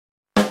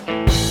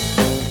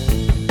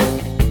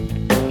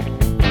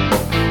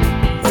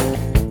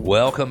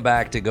Welcome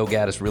back to Go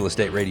Gaddis Real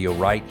Estate Radio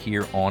right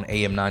here on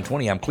AM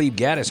 920. I'm Cleve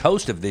Gaddis,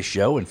 host of this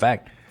show. In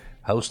fact,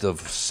 host of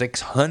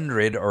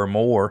 600 or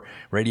more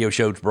radio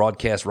shows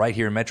broadcast right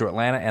here in Metro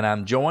Atlanta. And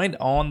I'm joined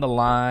on the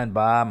line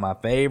by my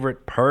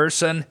favorite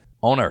person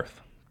on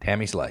earth,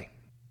 Tammy Slay.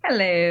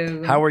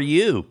 Hello. How are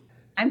you?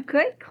 I'm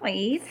good,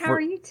 Cleve. How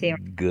are you too?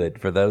 Good.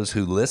 For those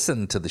who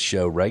listen to the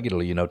show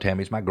regularly, you know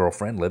Tammy's my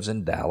girlfriend, lives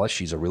in Dallas.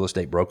 She's a real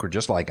estate broker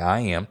just like I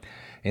am.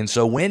 And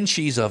so when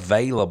she's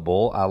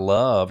available, I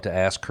love to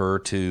ask her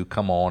to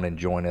come on and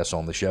join us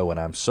on the show. And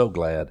I'm so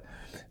glad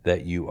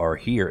that you are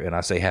here. And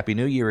I say Happy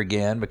New Year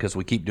again because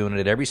we keep doing it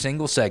at every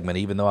single segment,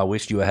 even though I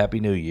wished you a Happy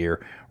New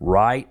Year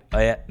right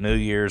at New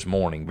Year's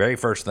morning. Very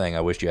first thing,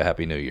 I wished you a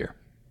Happy New Year.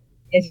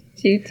 Yes,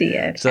 you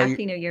did. So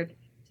Happy New Year.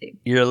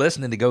 You're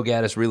listening to Go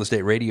Gaddis Real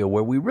Estate Radio,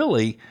 where we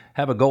really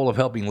have a goal of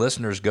helping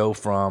listeners go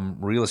from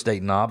real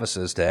estate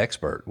novices to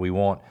expert. We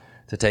want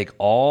to take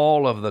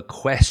all of the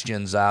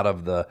questions out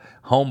of the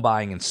home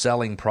buying and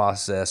selling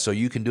process so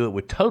you can do it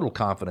with total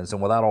confidence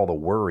and without all the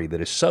worry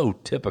that is so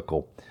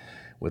typical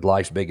with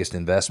life's biggest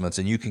investments.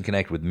 And you can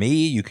connect with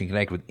me, you can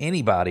connect with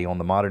anybody on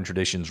the Modern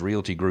Traditions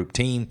Realty Group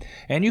team,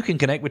 and you can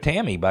connect with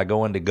Tammy by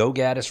going to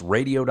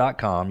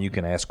GoGaddisRadio.com. You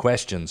can ask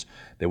questions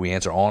that we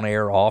answer on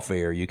air, off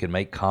air. You can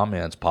make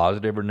comments,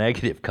 positive or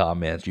negative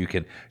comments. You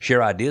can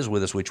share ideas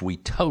with us, which we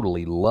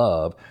totally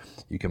love.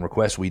 You can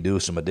request we do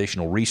some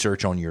additional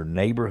research on your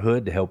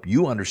neighborhood to help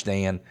you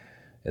understand,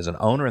 as an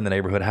owner in the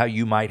neighborhood, how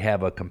you might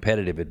have a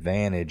competitive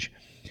advantage.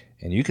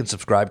 And you can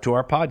subscribe to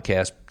our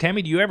podcast.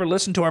 Tammy, do you ever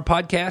listen to our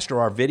podcast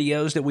or our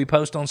videos that we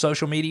post on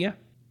social media?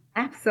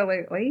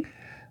 Absolutely.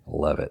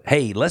 Love it.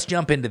 Hey, let's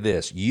jump into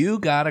this. You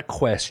got a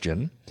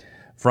question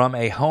from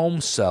a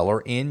home seller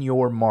in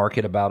your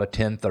market about a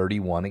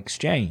 1031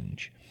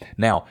 exchange.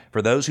 Now,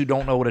 for those who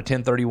don't know what a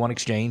 1031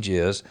 exchange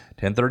is,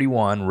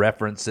 1031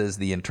 references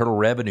the Internal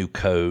Revenue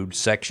Code,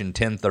 Section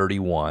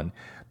 1031,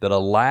 that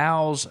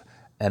allows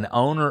an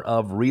owner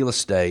of real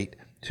estate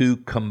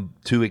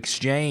to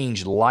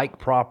exchange like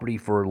property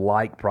for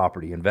like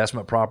property,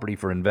 investment property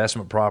for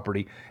investment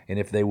property, and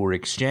if they were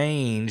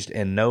exchanged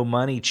and no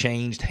money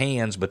changed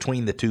hands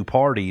between the two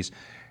parties,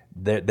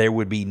 there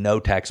would be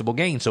no taxable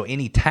gain. So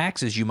any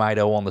taxes you might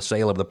owe on the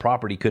sale of the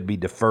property could be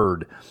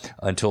deferred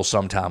until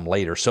sometime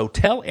later. So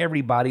tell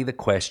everybody the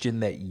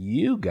question that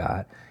you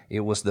got. It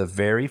was the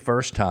very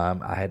first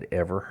time I had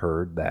ever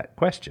heard that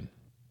question.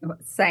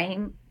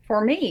 Same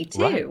for me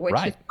too, which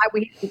is why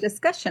we had a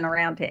discussion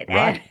around it.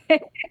 Right.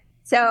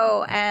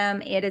 So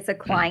it is a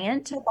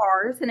client of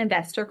ours, an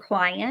investor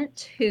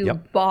client who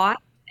bought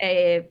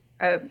a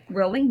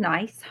really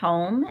nice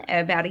home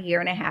about a year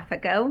and a half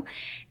ago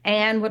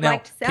and would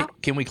like to sell.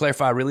 Can we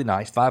clarify really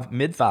nice?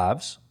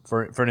 Mid-fives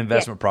for an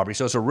investment property.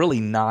 So it's a really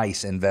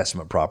nice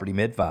investment property,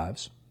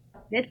 mid-fives.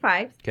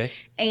 Mid-fives. Okay.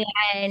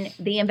 And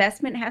the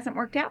investment hasn't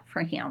worked out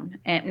for him.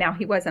 And now,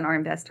 he wasn't our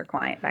investor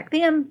client back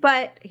then,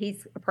 but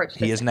he's approached us.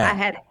 He is now. I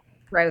had to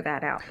throw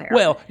that out there.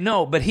 Well,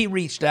 no, but he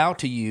reached out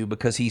to you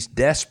because he's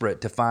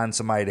desperate to find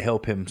somebody to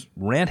help him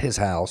rent his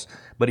house,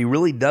 but he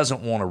really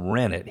doesn't want to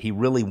rent it. He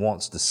really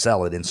wants to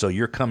sell it. And so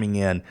you're coming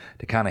in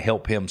to kind of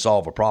help him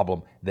solve a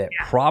problem that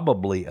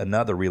probably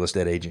another real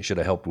estate agent should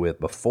have helped with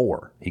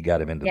before he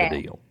got him into the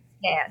deal.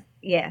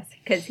 Yes,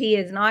 because he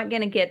is not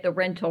going to get the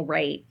rental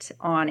rate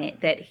on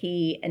it that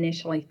he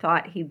initially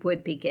thought he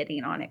would be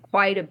getting on it.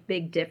 Quite a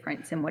big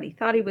difference in what he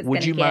thought he was going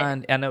to get. Would you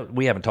mind, I know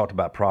we haven't talked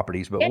about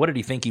properties, but what did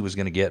he think he was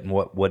going to get, and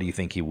what do you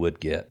think he would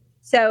get?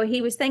 So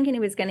he was thinking he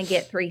was going to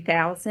get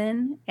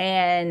 $3,000,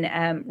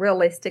 and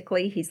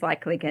realistically, he's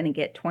likely going to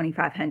get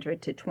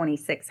 $2,500 to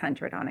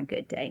 $2,600 on a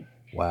good day.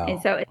 Wow.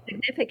 And so it's a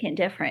significant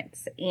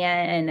difference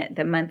in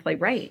the monthly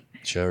rate.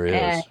 Sure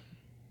is.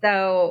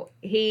 So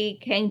he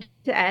came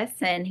to us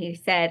and he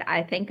said,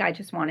 I think I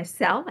just want to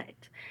sell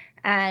it.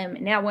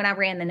 Now, when I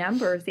ran the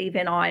numbers,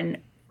 even on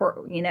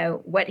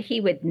what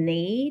he would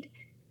need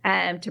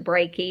to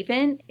break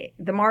even,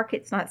 the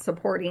market's not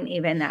supporting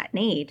even that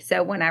need.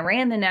 So when I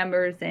ran the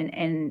numbers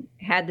and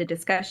had the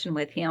discussion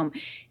with him,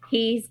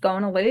 he's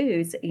going to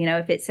lose.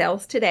 If it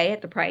sells today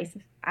at the price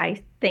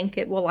I think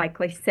it will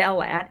likely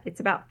sell at, it's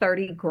about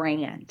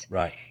 $30,000.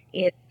 Right.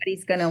 Is what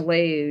he's going to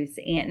lose,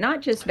 and not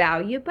just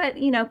value, but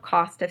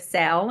cost of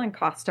sale and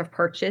cost of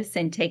purchase,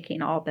 and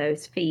taking all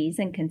those fees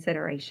and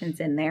considerations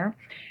in there.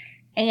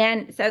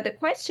 And so the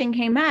question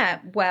came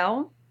up: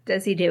 well,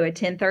 does he do a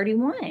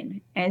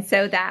 1031? And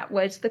so that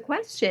was the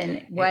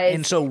question.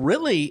 And so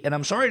really, and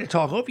I'm sorry to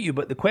talk over you,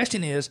 but the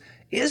question is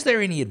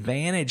there any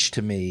advantage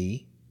to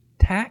me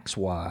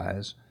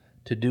tax-wise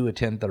to do a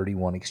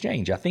 1031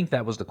 exchange? I think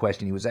that was the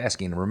question he was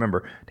asking. And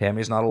remember,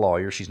 Tammy is not a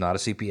lawyer. She's not a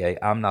CPA.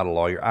 I'm not a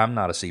lawyer. I'm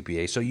not a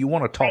CPA. So you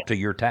want to talk to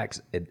your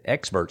tax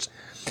experts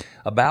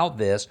about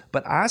this.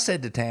 But I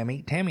said to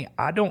Tammy,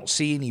 I don't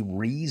see any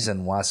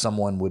reason why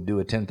someone would do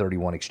a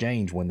 1031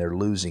 exchange when they're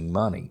losing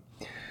money.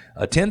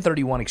 A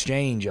 1031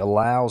 exchange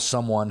allows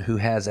someone who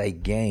has a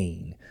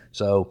gain.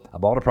 So I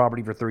bought a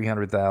property for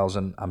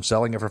 $300,000. I'm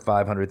selling it for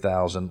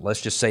 $500,000. Let's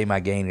just say my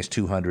gain is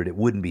 $200,000. It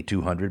wouldn't be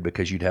 $200,000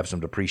 because you'd have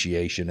some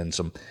depreciation and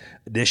some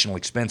additional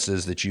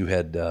expenses that you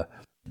had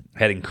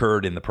had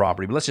incurred in the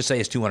property. But let's just say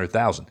it's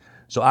 $200,000.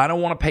 So I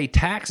don't want to pay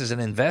tax as an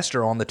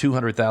investor on the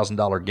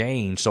 $200,000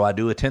 gain. So I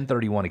do a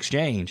 1031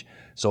 exchange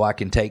so I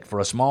can take for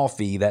a small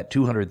fee that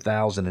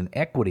 $200,000 in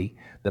equity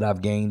that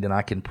I've gained, and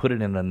I can put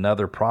it in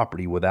another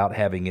property without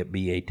having it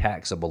be a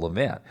taxable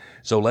event.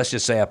 So let's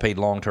just say I paid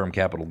long-term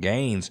capital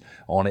gains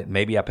on it.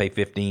 Maybe I pay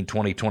 15,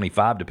 20,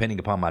 25, depending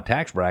upon my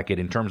tax bracket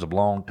in terms of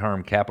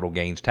long-term capital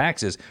gains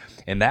taxes.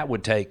 And that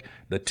would take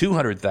the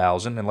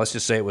 $200,000, and let's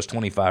just say it was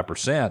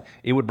 25%,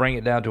 it would bring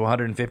it down to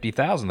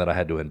 $150,000 that I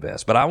had to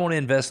invest. But I want to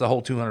invest the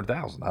whole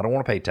 $200,000. I don't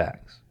want to pay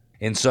tax.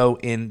 And so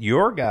in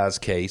your guys'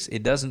 case,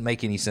 it doesn't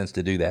make any sense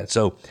to do that.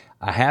 So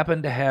I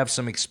happen to have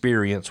some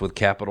experience with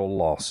capital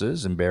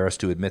losses,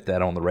 embarrassed to admit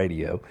that on the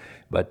radio,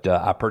 but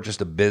I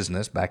purchased a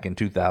business back in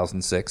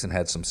 2006 and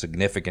had some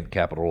significant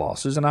capital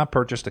losses, and I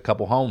purchased a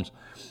couple homes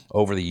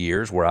over the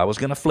years where I was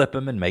going to flip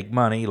them and make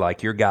money.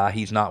 Like your guy,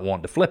 he's not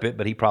wanting to flip it,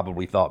 but he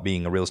probably thought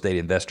being a real estate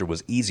investor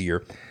was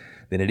easier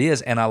than it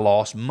is, and I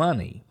lost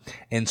money.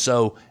 And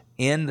so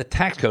in the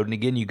tax code, and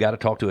again, you got to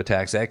talk to a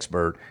tax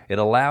expert, it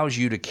allows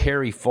you to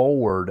carry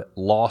forward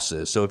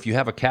losses. So if you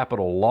have a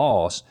capital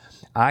loss,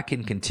 I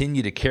can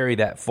continue to carry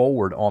that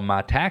forward on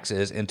my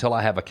taxes until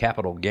I have a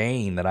capital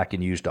gain that I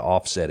can use to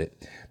offset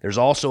it. There's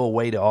also a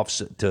way to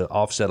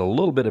offset a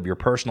little bit of your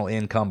personal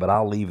income, but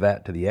I'll leave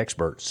that to the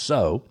experts.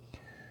 So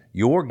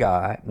your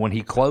guy, when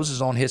he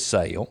closes on his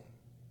sale,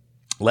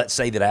 let's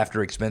say that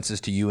after expenses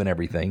to you and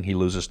everything, he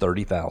loses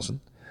 $30,000,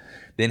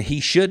 then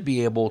he should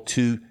be able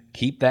to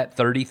keep that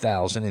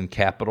 $30,000 in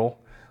capital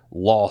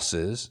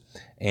losses,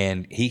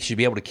 and he should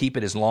be able to keep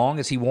it as long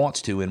as he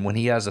wants to. And when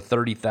he has a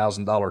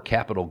 $30,000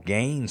 capital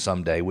gain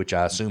someday, which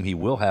I assume he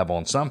will have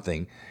on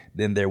something,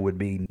 then there would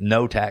be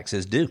no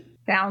taxes due.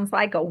 Sounds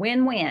like a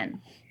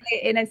win-win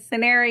in a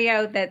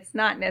scenario that's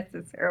not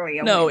necessarily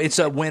a No, win. it's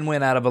a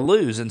win-win out of a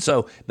lose. And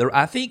so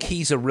I think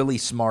he's a really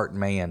smart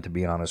man, to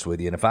be honest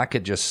with you. And if I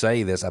could just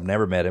say this, I've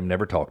never met him,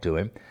 never talked to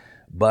him,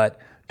 but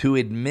to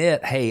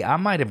admit, hey, I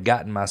might have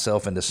gotten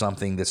myself into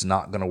something that's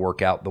not going to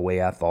work out the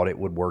way I thought it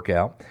would work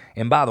out.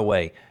 And by the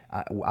way,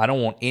 I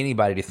don't want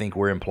anybody to think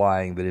we're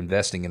implying that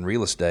investing in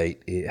real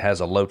estate, it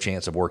has a low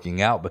chance of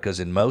working out, because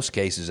in most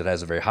cases it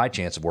has a very high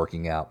chance of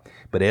working out.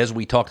 But as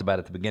we talked about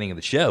at the beginning of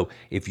the show,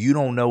 if you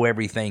don't know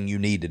everything you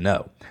need to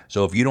know,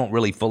 so if you don't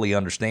really fully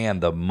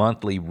understand the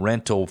monthly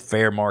rental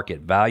fair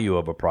market value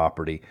of a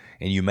property,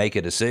 and you make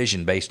a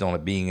decision based on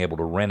it being able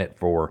to rent it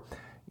for,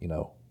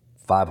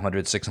 $500,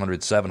 $600,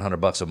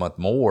 $700 a month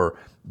more,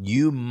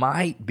 you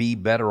might be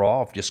better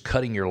off just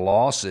cutting your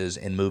losses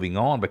and moving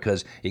on,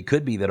 because it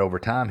could be that over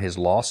time his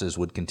losses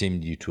would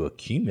continue to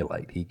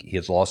accumulate.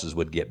 His losses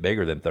would get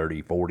bigger than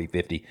 30, 40,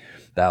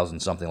 50,000,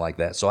 something like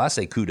that. So I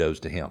say kudos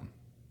to him.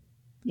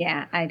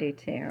 Yeah, I do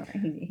too.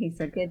 He's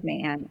a good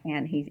man,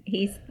 and he's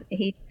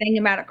thinking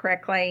about it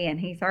correctly, and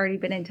he's already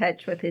been in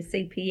touch with his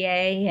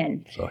CPA,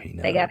 and So he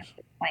knows. they got a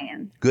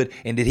plan. Good.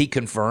 And did he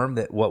confirm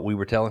that what we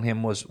were telling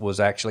him was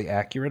actually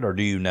accurate, or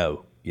do you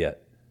know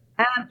yet?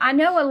 I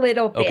know a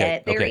little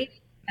bit. Okay.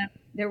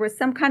 There was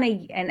some kind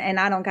of, and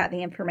I don't got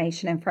the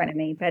information in front of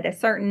me, but a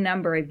certain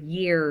number of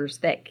years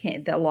that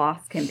the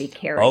loss can be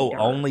carried. Oh,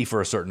 only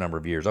for a certain number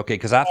of years. Okay,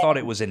 because I thought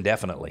it was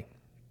indefinitely.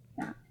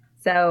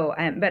 So,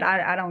 but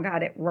I don't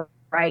got it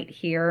right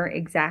here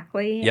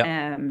exactly.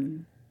 Yep.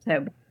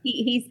 So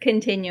he's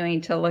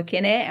continuing to look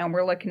in it, and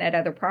we're looking at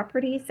other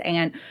properties,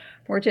 and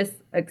we're just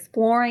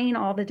exploring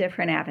all the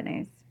different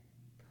avenues.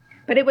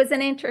 But it was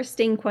an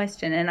interesting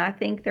question, and I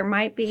think there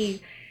might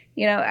be,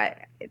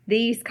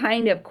 these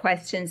kind of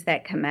questions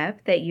that come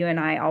up that you and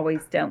I always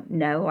don't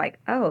know, like,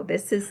 oh,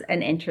 this is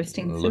an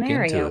interesting Look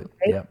scenario. into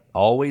it. Yep.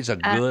 Always a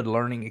good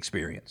learning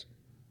experience.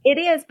 It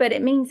is, but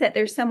it means that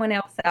there's someone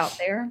else out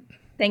there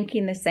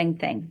thinking the same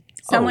thing.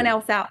 Someone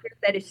else out there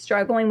that is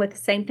struggling with the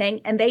same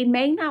thing, and they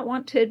may not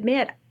want to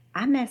admit,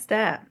 I messed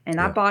up and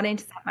I bought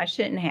into something I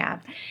shouldn't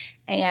have.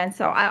 And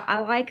so I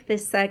like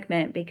this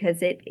segment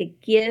because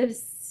it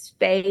gives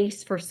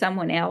space for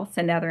someone else,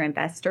 another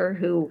investor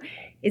who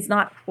is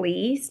not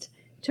pleased,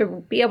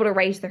 to be able to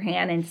raise their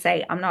hand and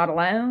say, I'm not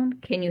alone.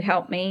 Can you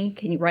help me?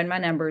 Can you run my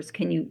numbers?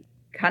 Can you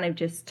kind of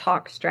just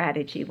talk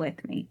strategy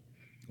with me?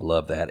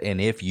 Love that.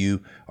 And if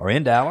you are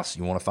in Dallas,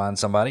 you want to find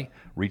somebody,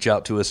 reach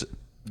out to us,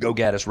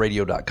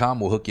 GoGaddisRadio.com.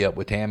 We'll hook you up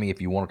with Tammy.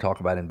 If you want to talk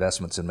about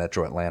investments in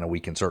Metro Atlanta,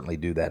 we can certainly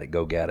do that at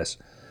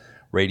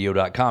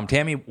GoGaddisRadio.com.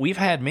 Tammy, we've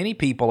had many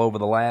people over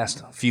the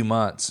last few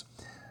months,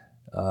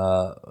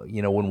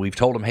 when we've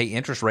told them, hey,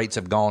 interest rates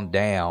have gone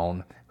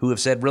down, who have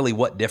said, really,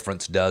 what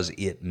difference does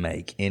it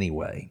make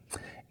anyway?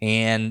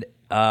 And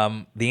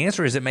the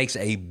answer is it makes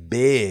a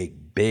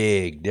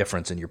big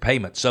difference in your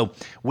payment. So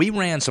we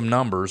ran some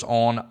numbers.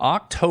 On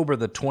October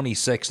the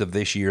 26th of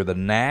this year, the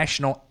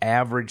national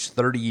average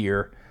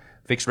 30-year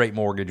fixed rate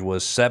mortgage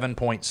was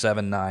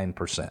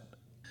 7.79%.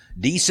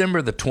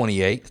 December the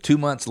 28th, 2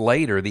 months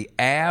later, the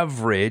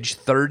average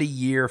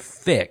 30-year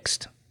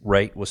fixed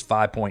rate was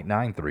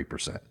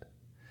 5.93%.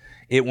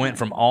 It went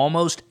from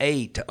almost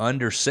 8 to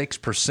under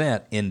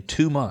 6% in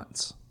 2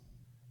 months.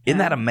 Isn't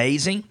that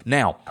amazing?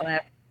 Now,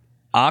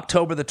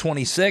 October the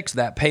 26th,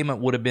 that payment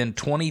would have been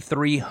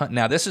 $2,300.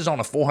 Now, this is on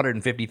a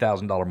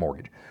 $450,000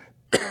 mortgage.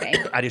 Okay.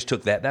 I just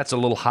took that. That's a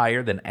little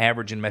higher than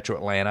average in Metro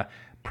Atlanta,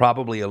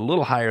 probably a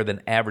little higher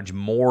than average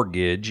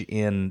mortgage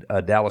in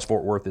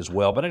Dallas-Fort Worth as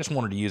well, but I just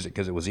wanted to use it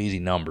because it was easy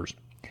numbers.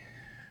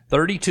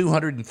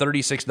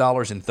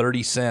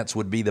 $3,236.30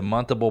 would be the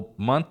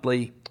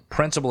monthly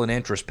principal and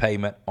interest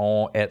payment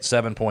at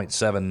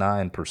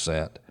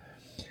 7.79%.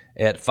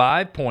 At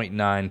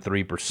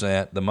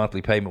 5.93%, the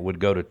monthly payment would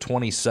go to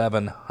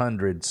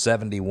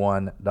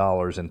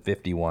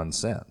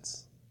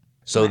 $2,771.51.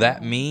 So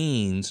that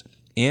means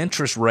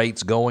interest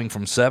rates going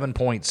from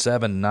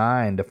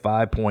 7.79 to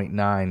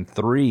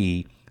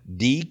 5.93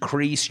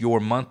 decrease your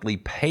monthly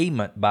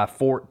payment by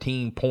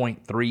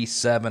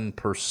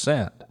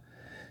 14.37%.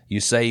 You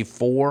save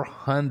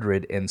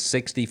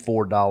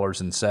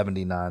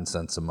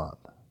 $464.79 a month.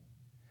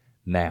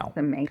 Now,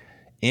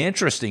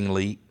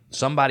 interestingly,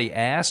 somebody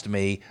asked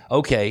me,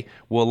 okay,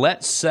 well,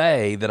 let's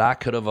say that I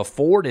could have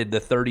afforded the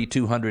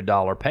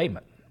 $3,200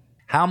 payment.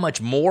 How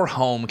much more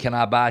home can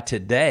I buy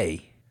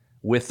today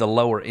with the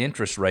lower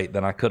interest rate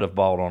than I could have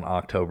bought on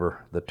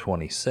October the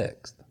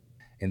 26th?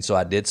 And so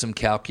I did some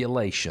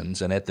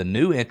calculations, and at the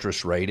new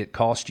interest rate, it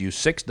cost you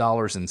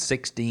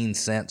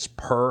 $6.16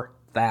 per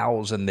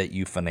 $1,000 that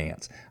you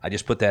finance. I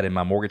just put that in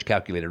my mortgage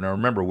calculator. Now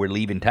remember, we're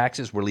leaving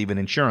taxes, we're leaving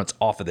insurance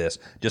off of this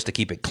just to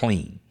keep it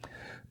clean,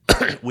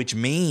 which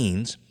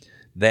means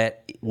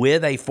that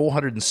with a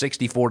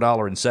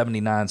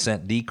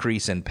 $464.79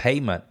 decrease in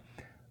payment,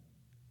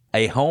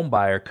 a home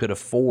buyer could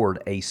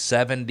afford a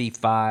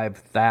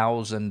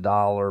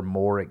 $75,000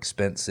 more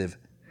expensive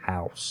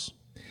house.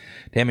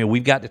 Tammy,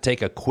 we've got to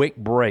take a quick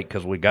break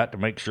because we've got to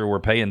make sure we're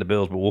paying the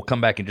bills, but we'll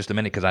come back in just a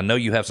minute because I know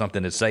you have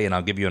something to say, and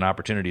I'll give you an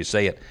opportunity to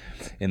say it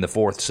in the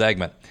fourth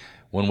segment.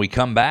 When we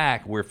come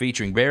back, we're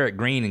featuring Barrett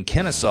Green and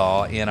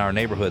Kennesaw in our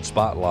Neighborhood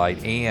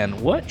Spotlight,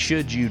 and what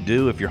should you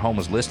do if your home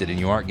is listed and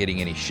you aren't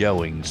getting any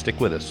showing? Stick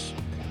with us.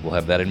 We'll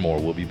have that and more.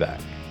 We'll be back.